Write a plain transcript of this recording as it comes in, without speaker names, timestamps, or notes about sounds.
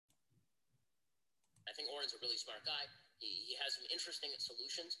think Oren's a really smart guy. He has some interesting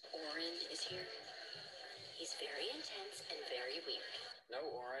solutions. Oren is here. He's very intense and very weird. No,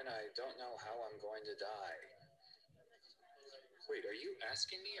 Oren, I don't know how I'm going to die. Wait, are you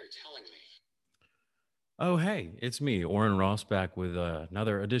asking me or telling me? Oh, hey, it's me, Oren Ross, back with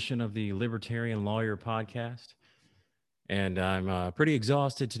another edition of the Libertarian Lawyer Podcast. And I'm pretty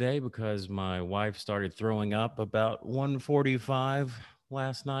exhausted today because my wife started throwing up about 1:45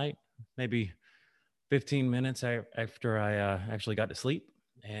 last night, maybe 15 minutes after I actually got to sleep.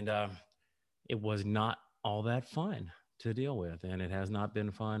 And it was not all that fun to deal with. And it has not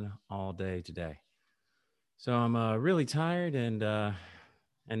been fun all day today. So I'm really tired, and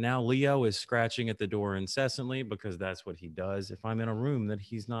now Leo is scratching at the door incessantly because that's what he does if I'm in a room that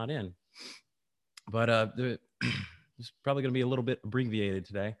he's not in. But it's probably going to be a little bit abbreviated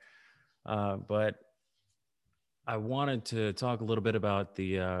today. But I wanted to talk a little bit about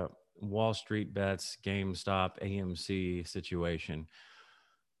the Wall Street Bets, GameStop, AMC situation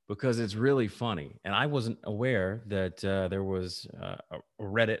because it's really funny. And I wasn't aware that there was a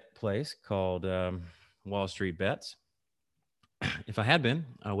Reddit place called Wall Street Bets. If I had been,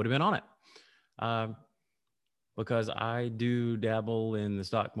 I would have been on it. Because I do dabble in the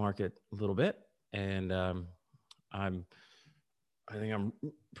stock market a little bit, and I think I'm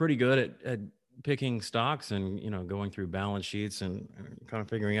pretty good at picking stocks and going through balance sheets and kind of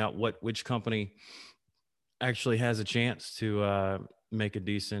figuring out which company actually has a chance to make a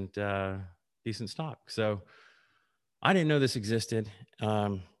decent stock. So I didn't know this existed,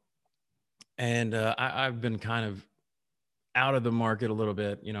 and I've been kind of out of the market a little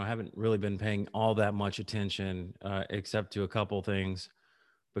bit. I haven't really been paying all that much attention, except to a couple things,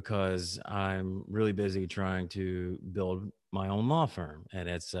 because I'm really busy trying to build my own law firm, and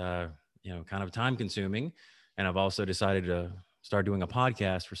it's kind of time consuming. And I've also decided to start doing a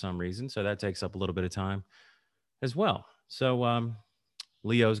podcast for some reason, so that takes up a little bit of time as well. So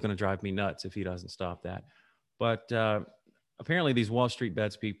Leo's going to drive me nuts if he doesn't stop that. But apparently, these Wall Street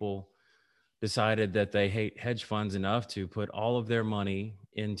Bets people decided that they hate hedge funds enough to put all of their money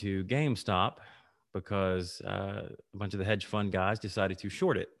into GameStop because a bunch of the hedge fund guys decided to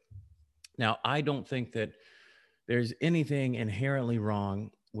short it. Now, I don't think that there's anything inherently wrong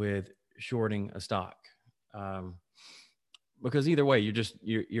with shorting a stock, because either way,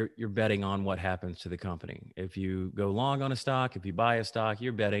 you're betting on what happens to the company. If you go long on a stock, if you buy a stock,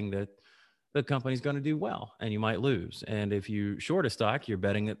 you're betting that the company's going to do well and you might lose. And if you short a stock, you're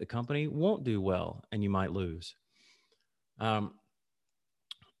betting that the company won't do well and you might lose. But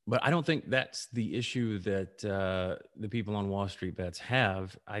I don't think that's the issue that the people on Wall Street Bets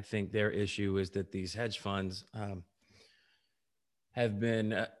have. I think their issue is that these hedge funds have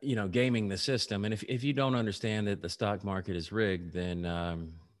been, gaming the system. And if you don't understand that the stock market is rigged, then,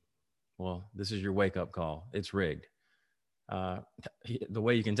 well, this is your wake-up call. It's rigged. The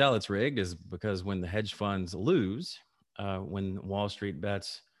way you can tell it's rigged is because when the hedge funds lose, when Wall Street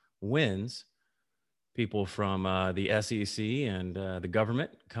Bets wins, people from the SEC and the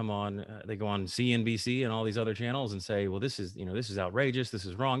government come on. They go on CNBC and all these other channels and say, "Well, this is outrageous. This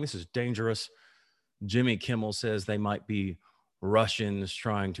is wrong. This is dangerous." Jimmy Kimmel says they might be Russians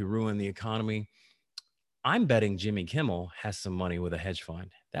trying to ruin the economy. I'm betting Jimmy Kimmel has some money with a hedge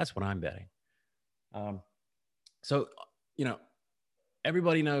fund. That's what I'm betting. So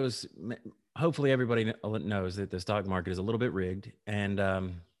everybody knows, hopefully everybody knows that the stock market is a little bit rigged, and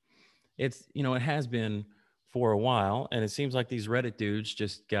it's, it has been for a while, and it seems like these Reddit dudes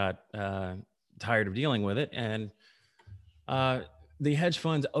just got tired of dealing with it, and the hedge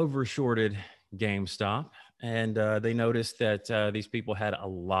funds overshorted GameStop, and they noticed that these people had a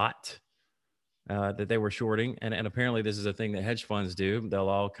lot that they were shorting, and apparently this is a thing that hedge funds do. They'll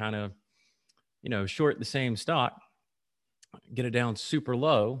all kind of, short the same stock, get it down super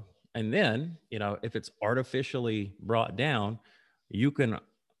low, and then, if it's artificially brought down, you can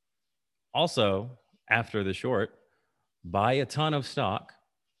also, after the short, buy a ton of stock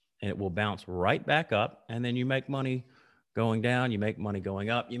and it will bounce right back up, and then you make money going down, you make money going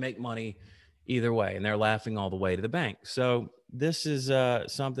up, you make money either way, and they're laughing all the way to the bank. So this is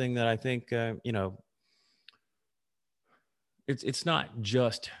something that I think, it's not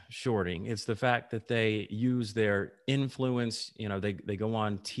just shorting. It's the fact that they use their influence. They go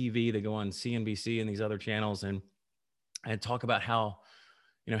on TV, they go on CNBC and these other channels and talk about how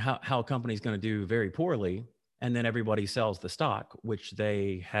a company's going to do very poorly, and then everybody sells the stock, which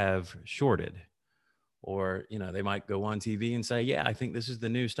they have shorted. Or, they might go on TV and say, "Yeah, I think this is the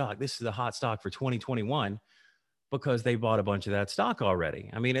new stock. This is the hot stock for 2021," because they bought a bunch of that stock already.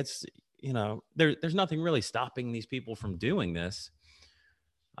 I mean, it's, there's nothing really stopping these people from doing this.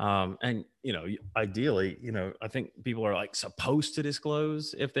 And, ideally, I think people are like supposed to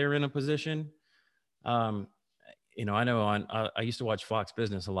disclose if they're in a position. Um, I know I used to watch Fox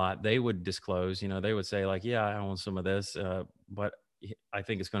Business a lot. They would disclose, they would say like, yeah, I own some of this, but I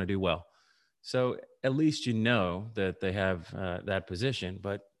think it's going to do well. So at least that they have that position.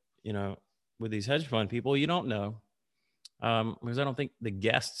 But, with these hedge fund people, you don't know, because I don't think the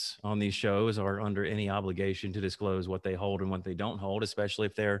guests on these shows are under any obligation to disclose what they hold and what they don't hold, especially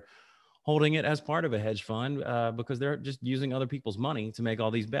if they're holding it as part of a hedge fund, because they're just using other people's money to make all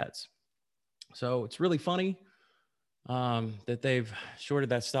these bets. So it's really funny that they've shorted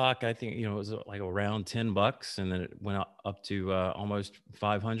that stock. I think, it was like around $10, and then it went up to almost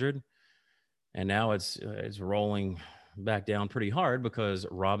 500. And now it's rolling back down pretty hard because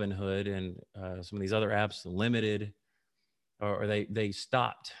Robinhood and some of these other apps limited, or they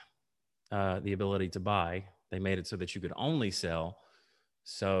stopped the ability to buy. They made it so that you could only sell.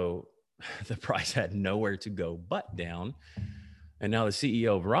 So the price had nowhere to go but down. And now the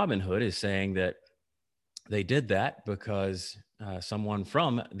CEO of Robinhood is saying that they did that because someone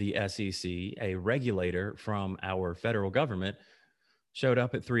from the SEC, a regulator from our federal government, showed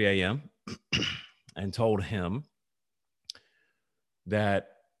up at 3 a.m. and told him that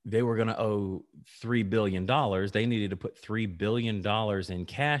they were going to owe $3 billion. They needed to put $3 billion in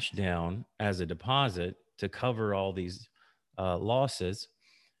cash down as a deposit to cover all these losses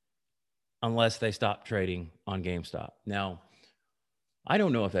unless they stopped trading on GameStop. Now, I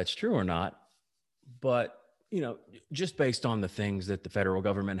don't know if that's true or not, but, just based on the things that the federal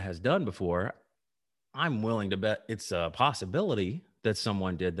government has done before, I'm willing to bet it's a possibility that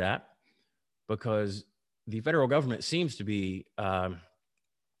someone did that, because the federal government seems to be,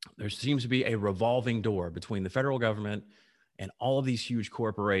 there seems to be a revolving door between the federal government and all of these huge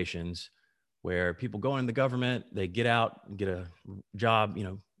corporations, where people go in the government, they get out, get a job,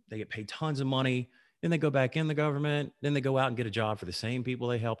 they get paid tons of money, then they go back in the government, then they go out and get a job for the same people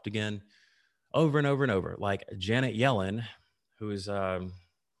they helped again, over and over and over. Like Janet Yellen, who is,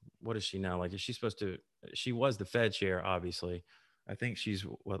 what is she now? Like, is she supposed to, she was the Fed chair, obviously. I think she's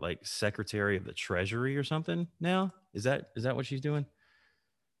like Secretary of the Treasury or something now. Is that what she's doing?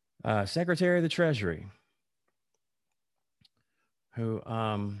 Secretary of the Treasury, who,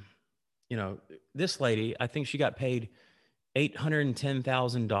 this lady, I think she got paid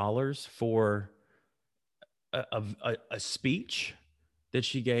 $810,000 for a speech that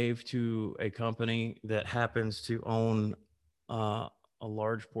she gave to a company that happens to own a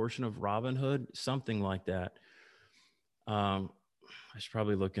large portion of Robinhood, something like that. I should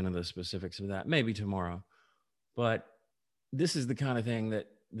probably look into the specifics of that, maybe tomorrow. But this is the kind of thing that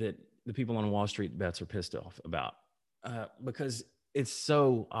the people on Wall Street bets are pissed off about, because it's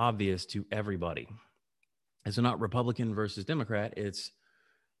so obvious to everybody. It's not Republican versus Democrat. It's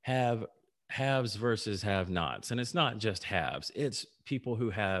haves versus have-nots. And it's not just haves. It's people who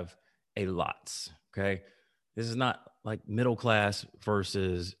have a lots, okay? This is not like middle class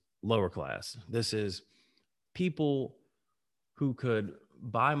versus lower class. This is people who could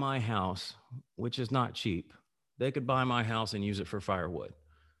buy my house, which is not cheap. They could buy my house and use it for firewood.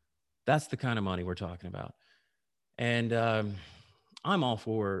 That's the kind of money we're talking about. And I'm all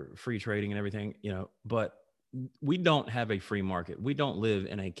for free trading and everything, but we don't have a free market. We don't live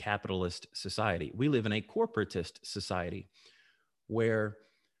in a capitalist society. We live in a corporatist society where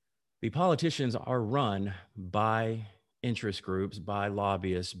the politicians are run by interest groups, by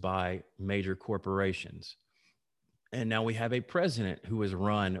lobbyists, by major corporations. And now we have a president who is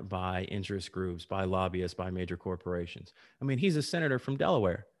run by interest groups, by lobbyists, by major corporations. I mean, he's a senator from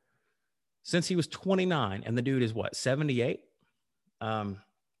Delaware since he was 29, and the dude is what, 78?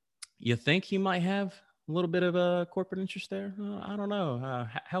 You think he might have a little bit of a corporate interest there? I don't know.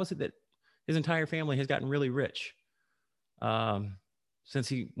 How is it that his entire family has gotten really rich since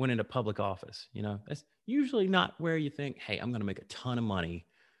he went into public office? That's usually not where you think, hey, I'm going to make a ton of money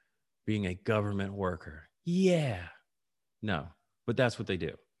being a government worker. Yeah. No, but that's what they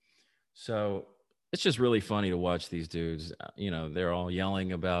do. So it's just really funny to watch these dudes. They're all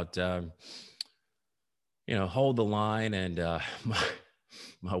yelling about, hold the line. And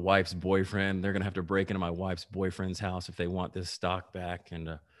my wife's boyfriend, they're going to have to break into my wife's boyfriend's house if they want this stock back.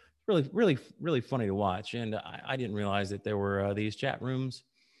 And really, really, really funny to watch. And I didn't realize that there were these chat rooms,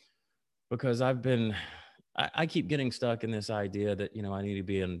 because I keep getting stuck in this idea that, I need to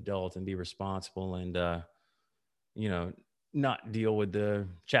be an adult and be responsible and, not deal with the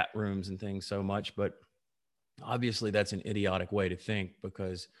chat rooms and things so much. But obviously that's an idiotic way to think,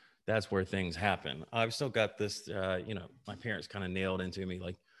 because that's where things happen. I've still got this, my parents kind of nailed into me,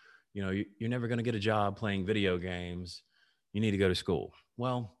 like, you're never going to get a job playing video games. you need to go to school.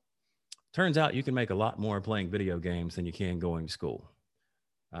 Well, turns out you can make a lot more playing video games than you can going to school.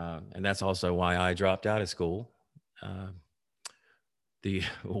 And that's also why I dropped out of school the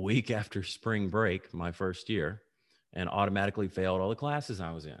week after spring break, my first year, and automatically failed all the classes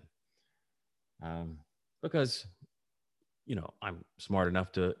I was in. Because, I'm smart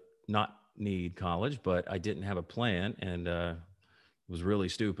enough to not need college, but I didn't have a plan, and it was really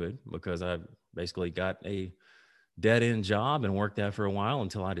stupid because I basically got a dead end job and worked that for a while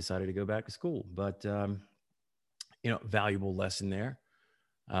until I decided to go back to school. But, valuable lesson there.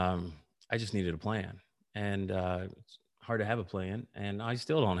 I just needed a plan, and it's hard to have a plan, and I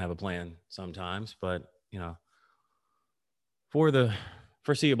still don't have a plan sometimes, but, for the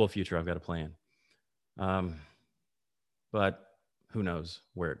foreseeable future, I've got a plan. But who knows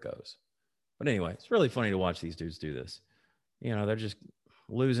where it goes. But anyway, it's really funny to watch these dudes do this. They're just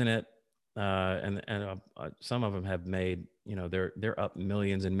losing it. And some of them have made, they're up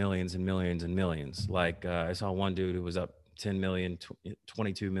millions and millions and millions and millions. Like I saw one dude who was up 10 million,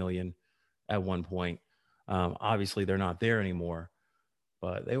 22 million at one point. Obviously they're not there anymore,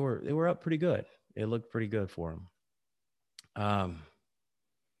 but they were up pretty good. It looked pretty good for them.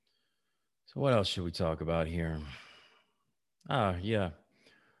 So what else should we talk about here? Yeah.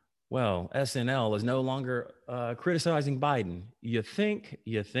 Well, SNL is no longer criticizing Biden. You think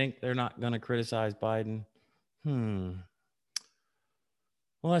they're not going to criticize Biden? Well,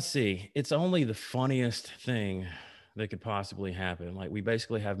 let's see. It's only the funniest thing that could possibly happen. Like, we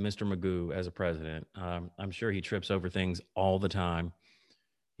basically have Mr. Magoo as a president. I'm sure he trips over things all the time.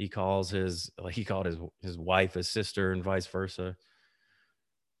 He called his wife his sister and vice versa.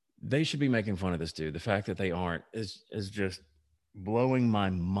 They should be making fun of this dude. The fact that they aren't is just blowing my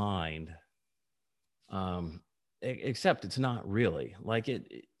mind. Except it's not really like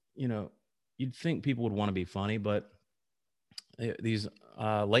it. You'd think people would want to be funny, but these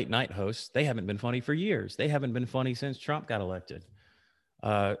late night hosts, they haven't been funny for years. They haven't been funny since Trump got elected.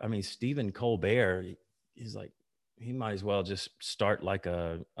 Stephen Colbert, he might as well just start like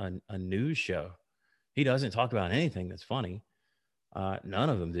a news show. He doesn't talk about anything that's funny. None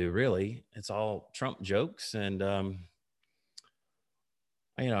of them do, really. It's all Trump jokes. And,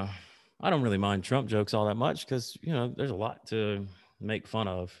 I don't really mind Trump jokes all that much because, there's a lot to make fun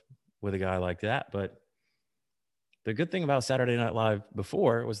of with a guy like that. But the good thing about Saturday Night Live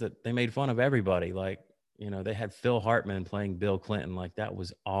before was that they made fun of everybody. Like, they had Phil Hartman playing Bill Clinton. Like, that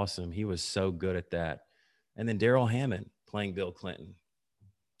was awesome. He was so good at that. And then Daryl Hammond playing Bill Clinton.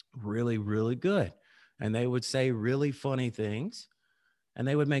 Really, really good. And they would say really funny things. And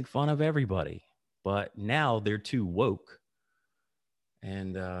they would make fun of everybody. But now they're too woke.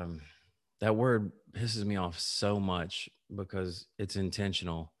 And that word pisses me off so much because it's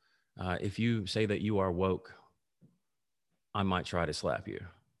intentional. If you say that you are woke, I might try to slap you.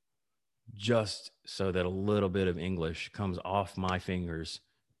 Just so that a little bit of English comes off my fingers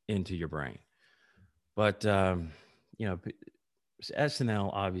into your brain. But, SNL,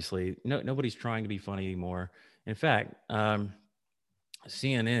 obviously, nobody's trying to be funny anymore. In fact,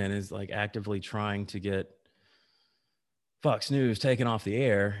 CNN is like actively trying to get Fox News taken off the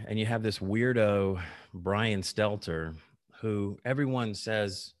air, and you have this weirdo Brian Stelter, who everyone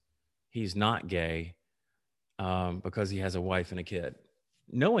says he's not gay because he has a wife and a kid.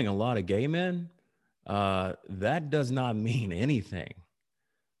 Knowing a lot of gay men, that does not mean anything.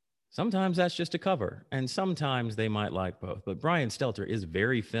 Sometimes that's just a cover, and sometimes they might like both. But Brian Stelter is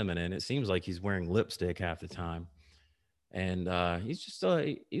very feminine. It seems like he's wearing lipstick half the time. And he's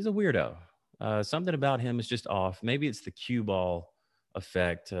a weirdo. Something about him is just off. Maybe it's the cue ball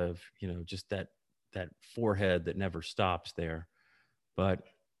effect of, just that forehead that never stops there. But,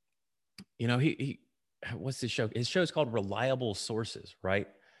 he what's his show? His show's called Reliable Sources, right?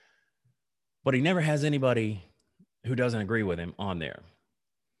 But he never has anybody who doesn't agree with him on there.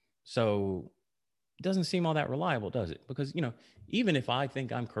 So it doesn't seem all that reliable, does it? Because, even if I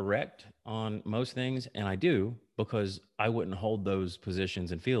think I'm correct on most things, and I do, because I wouldn't hold those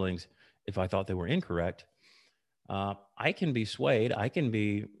positions and feelings if I thought they were incorrect, I can be swayed. I can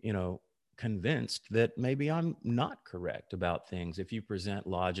be, convinced that maybe I'm not correct about things if you present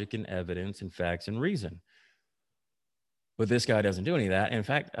logic and evidence and facts and reason. But this guy doesn't do any of that. In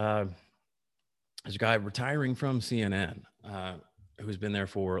fact, there's a guy retiring from CNN who's been there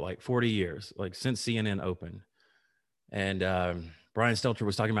for like 40 years, like since CNN opened. And Brian Stelter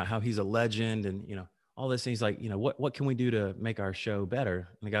was talking about how he's a legend and, all this. And he's like, what can we do to make our show better?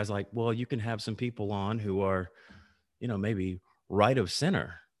 And the guy's like, well, you can have some people on who are, maybe right of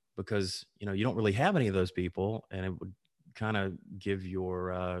center because, you don't really have any of those people. And it would kind of give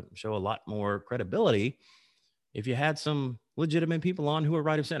your show a lot more credibility if you had some legitimate people on who were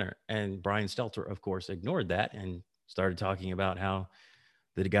right of center. And Brian Stelter, of course, ignored that and started talking about how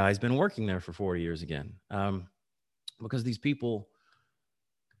the guy's been working there for 40 years again. Because these people,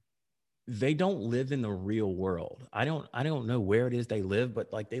 they don't live in the real world. I don't know where it is they live,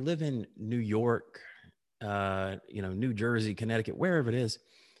 but like they live in New York, New Jersey, Connecticut, wherever it is.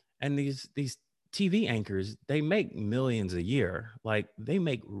 And these TV anchors, they make millions a year. Like they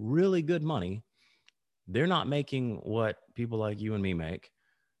make really good money. They're not making what people like you and me make.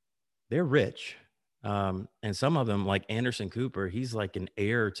 They're rich. And some of them, like Anderson Cooper, he's like an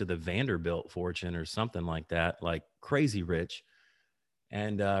heir to the Vanderbilt fortune or something like that, like crazy rich.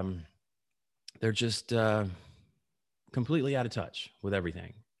 And they're just completely out of touch with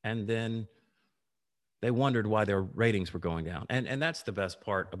everything. And then they wondered why their ratings were going down. And that's the best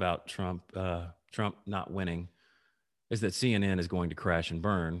part about Trump not winning, is that CNN is going to crash and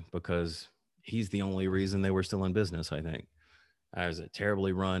burn because he's the only reason they were still in business, I think. It was a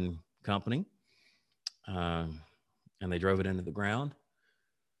terribly run company, and they drove it into the ground.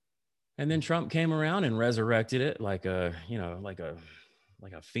 And then Trump came around and resurrected it like a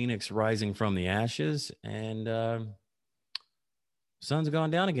phoenix rising from the ashes, and sun's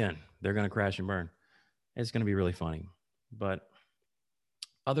gone down again. They're going to crash and burn. It's going to be really funny. But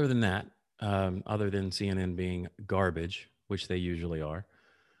other than that, other than CNN being garbage, which they usually are,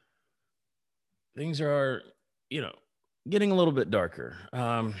 things are, getting a little bit darker.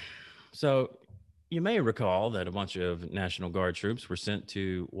 So you may recall that a bunch of National Guard troops were sent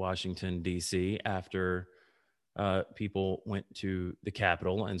to Washington, D.C. after people went to the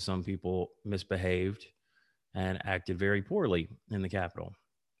Capitol, and some people misbehaved and acted very poorly in the Capitol.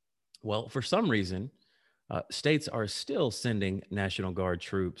 Well, for some reason, states are still sending National Guard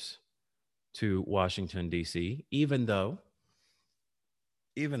troops to Washington, D.C., even though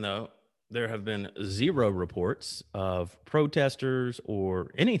there have been zero reports of protesters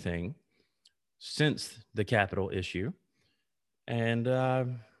or anything since the Capitol issue. And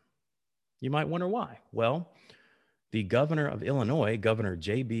you might wonder why. Well, the governor of Illinois, Governor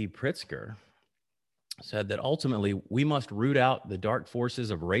J.B. Pritzker, said that ultimately we must root out the dark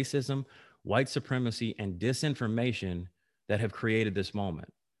forces of racism, white supremacy, and disinformation that have created this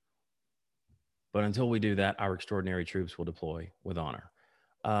moment. But until we do that, our extraordinary troops will deploy with honor.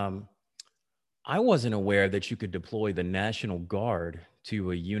 I wasn't aware that you could deploy the National Guard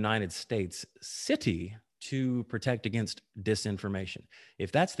to a United States city to protect against disinformation.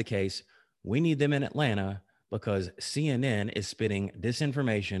 If that's the case, we need them in Atlanta because CNN is spitting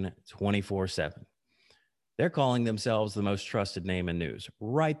disinformation 24/7. They're calling themselves the most trusted name in news.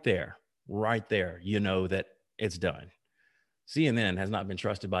 Right there, you know that it's done. CNN has not been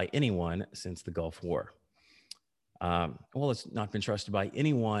trusted by anyone since the Gulf War. It's not been trusted by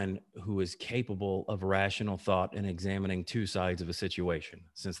anyone who is capable of rational thought and examining two sides of a situation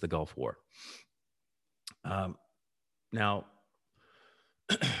since the Gulf War. Now,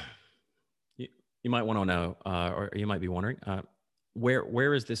 you might want to know, or you might be wondering,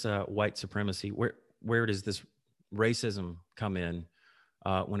 where is this white supremacy? Where does this racism come in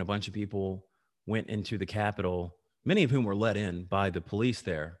when a bunch of people went into the Capitol, many of whom were let in by the police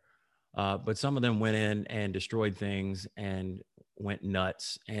there? But some of them went in and destroyed things and went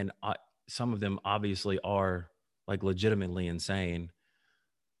nuts. And some of them obviously are like legitimately insane.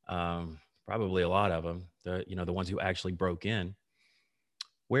 Probably a lot of them, the ones who actually broke in.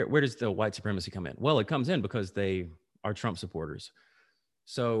 Where does the white supremacy come in? Well, it comes in because they are Trump supporters.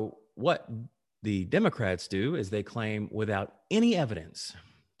 So what the Democrats do is they claim without any evidence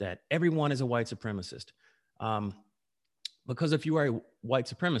that everyone is a white supremacist. Because if you are a white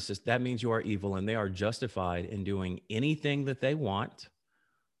supremacist, that means you are evil, and they are justified in doing anything that they want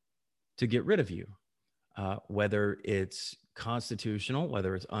to get rid of you, whether it's constitutional,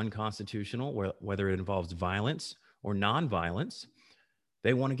 whether it's unconstitutional, whether it involves violence or nonviolence.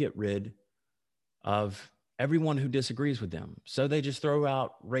 They want to get rid of everyone who disagrees with them. So they just throw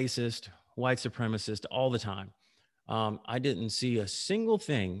out racist, white supremacist all the time. I didn't see a single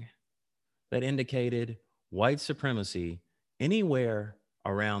thing that indicated white supremacy anywhere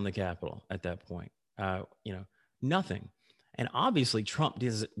around the Capitol at that point. Nothing. And obviously Trump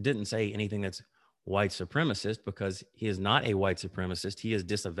didn't say anything that's white supremacist because he is not a white supremacist. He has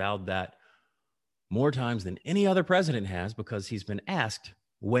disavowed that more times than any other president has because he's been asked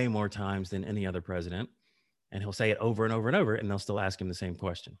way more times than any other president. And he'll say it over and over and over, and they'll still ask him the same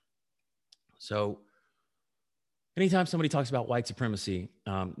question. So anytime somebody talks about white supremacy,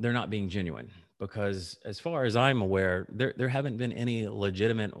 they're not being genuine. Because as far as I'm aware, there haven't been any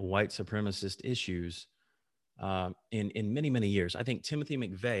legitimate white supremacist issues in many, many years. I think Timothy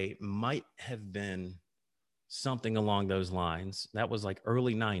McVeigh might have been something along those lines. That was like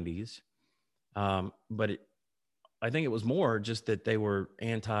early 90s. But I think it was more just that they were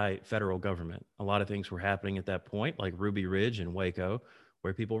anti-federal government. A lot of things were happening at that point, like Ruby Ridge and Waco,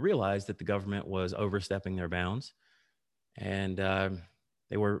 where people realized that the government was overstepping their bounds, and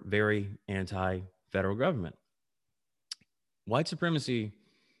they were very anti-federal government. White supremacy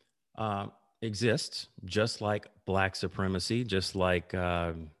exists just like black supremacy, just like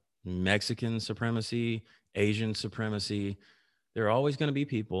Mexican supremacy, Asian supremacy. There are always going to be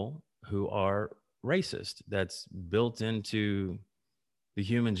people who are racist. That's built into the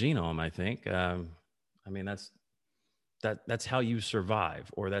human genome, I think. I mean, that's how you survive,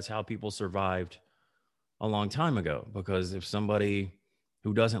 or that's how people survived a long time ago. Because if somebody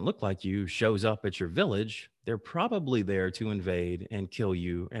who doesn't look like you shows up at your village, they're probably there to invade and kill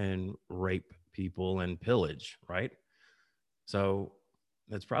you and rape people and pillage, right? So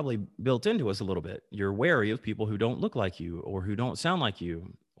that's probably built into us a little bit. You're wary of people who don't look like you, or who don't sound like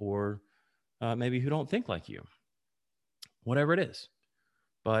you, or maybe who don't think like you, whatever it is.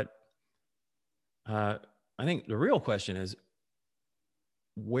 But I think the real question is,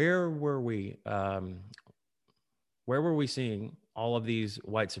 where were we seeing all of these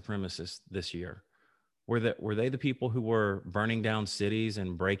white supremacists this year? Were they the people who were burning down cities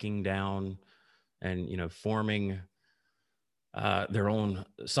and breaking down and, you know, forming their own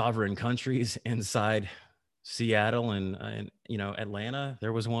sovereign countries inside Seattle and you know, Atlanta?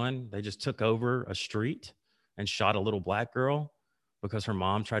 There was one. They just took over a street and shot a little black girl because her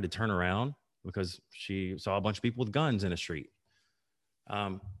mom tried to turn around because she saw a bunch of people with guns in a street.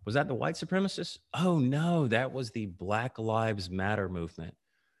 Was that the white supremacists? Oh no, that was the Black Lives Matter movement,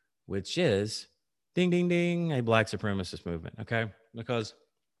 which is, ding, ding, ding, a black supremacist movement, okay? Because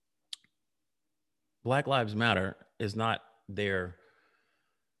Black Lives Matter is not there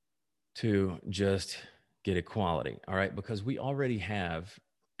to just get equality, all right? Because we already have,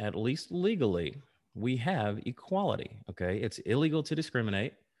 at least legally, we have equality, okay? It's illegal to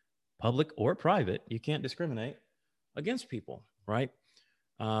discriminate, public or private. You can't discriminate against people, right?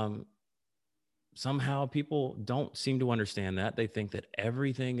 Somehow people don't seem to understand that. They think that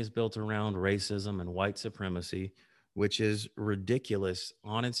everything is built around racism and white supremacy, which is ridiculous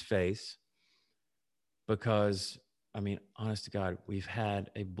on its face. Because, I mean, honest to God, we've had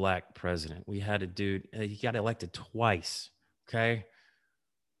a black president. We had a dude, he got elected twice, okay?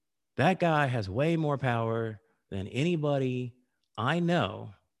 That guy has way more power than anybody I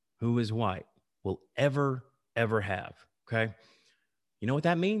know who is white will ever have, okay? You know what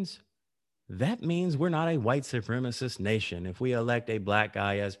that means? That means we're not a white supremacist nation if we elect a black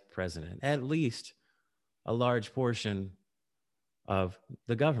guy as president, at least a large portion of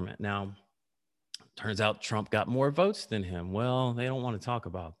the government. Now, turns out Trump got more votes than him. Well, they don't want to talk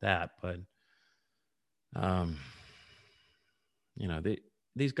about that, but you know,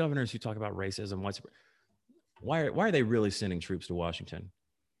 these governors who talk about racism, why are they really sending troops to Washington?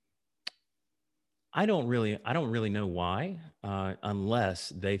 I don't really know why, unless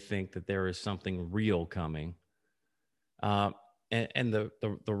they think that there is something real coming. And the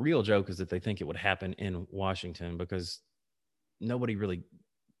real joke is that they think it would happen in Washington, because nobody really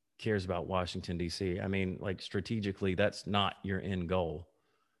cares about Washington, D.C. I mean, like, strategically, that's not your end goal.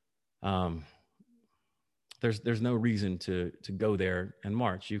 There's no reason to go there and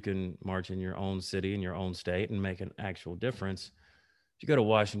march. You can march in your own city, in your own state, and make an actual difference. If you go to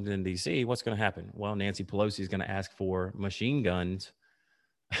Washington, D.C., what's going to happen? Well, Nancy Pelosi is going to ask for machine guns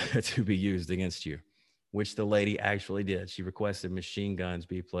to be used against you, which the lady actually did. She requested machine guns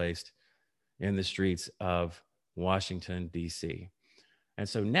be placed in the streets of Washington, D.C. And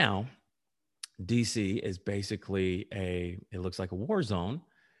so now D.C. is basically it looks like a war zone,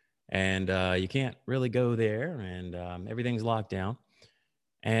 and you can't really go there, and everything's locked down.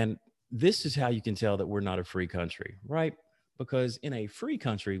 And this is how you can tell that we're not a free country, right? Because in a free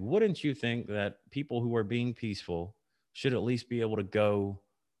country, wouldn't you think that people who are being peaceful should at least be able to go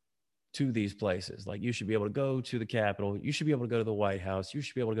to these places? Like, you should be able to go to the Capitol. You should be able to go to the White House. You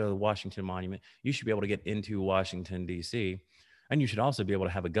should be able to go to the Washington Monument. You should be able to get into Washington, D.C. And you should also be able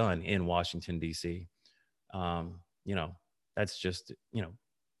to have a gun in Washington, D.C. You know, that's just, you know,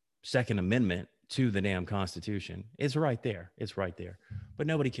 Second Amendment to the damn Constitution. It's right there. It's right there. But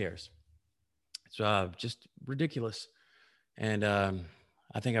nobody cares. It's just ridiculous. And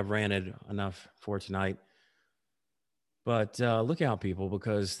I think I've ranted enough for tonight. But look out, people,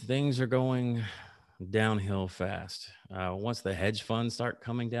 because things are going downhill fast. Once the hedge funds start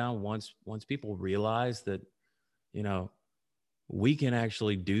coming down, once people realize that, you know, we can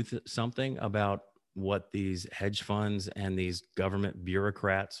actually do something about what these hedge funds and these government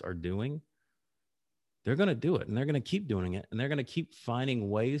bureaucrats are doing, they're going to do it, and they're going to keep doing it, and they're going to keep finding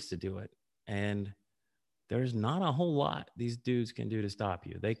ways to do it. And there's not a whole lot these dudes can do to stop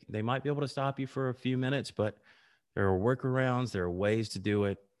you. They might be able to stop you for a few minutes, but there are workarounds, there are ways to do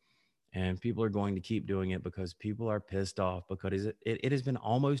it. And people are going to keep doing it because people are pissed off, because it has been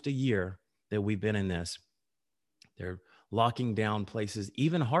almost a year that we've been in this. They're locking down places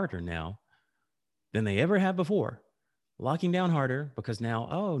even harder now than they ever have before. Locking down harder because now,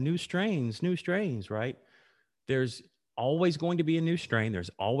 oh, new strains, right? There's always going to be a new strain. There's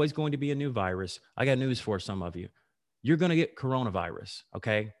always going to be a new virus. I got news for some of you. You're going to get coronavirus,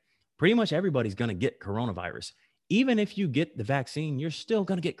 okay? Pretty much everybody's going to get coronavirus. Even if you get the vaccine, you're still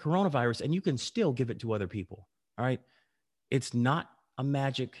going to get coronavirus, and you can still give it to other people, all right? It's not a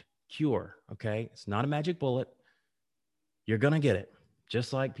magic cure, okay? It's not a magic bullet. You're going to get it.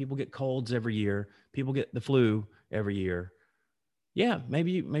 Just like people get colds every year, people get the flu every year. Yeah,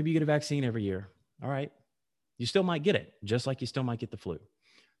 maybe you get a vaccine every year, all right? You still might get it, just like you still might get the flu.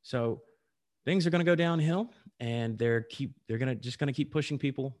 So things are going to go downhill, and they're going to keep pushing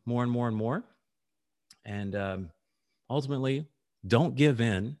people more and more and more. And ultimately, don't give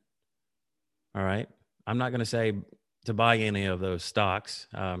in. All right. I'm not going to say to buy any of those stocks.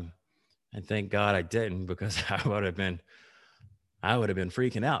 And thank God I didn't, because I would have been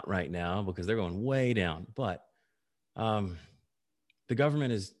freaking out right now, because they're going way down. But the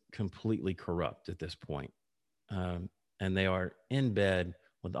government is completely corrupt at this point. And they are in bed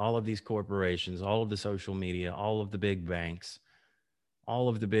with all of these corporations, all of the social media, all of the big banks, all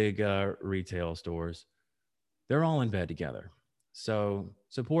of the big retail stores. They're all in bed together. So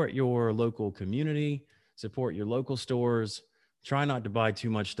support your local community, support your local stores. Try not to buy too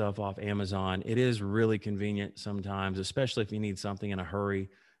much stuff off Amazon. It is really convenient sometimes, especially if you need something in a hurry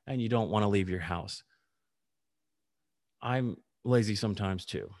and you don't want to leave your house. I'm lazy sometimes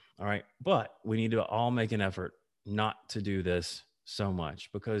too. All right. But we need to all make an effort not to do this so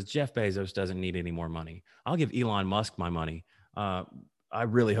much, because Jeff Bezos doesn't need any more money. I'll give Elon Musk my money. I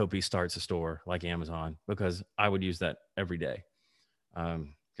really hope he starts a store like Amazon, because I would use that every day,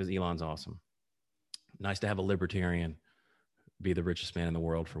 because Elon's awesome. Nice to have a libertarian be the richest man in the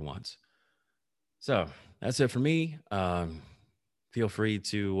world for once. So that's it for me. Feel free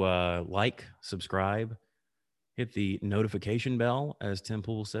to like, subscribe, hit the notification bell, as Tim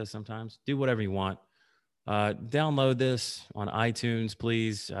Pool says sometimes. Do whatever you want. Download this on iTunes,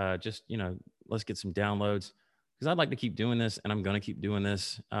 please. Let's get some downloads, because I'd like to keep doing this, and I'm going to keep doing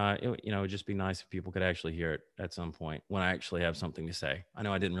this. It'd just be nice if people could actually hear it at some point when I actually have something to say. I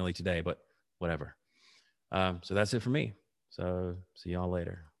know I didn't really today, but whatever. So that's it for me. So see y'all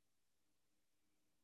later.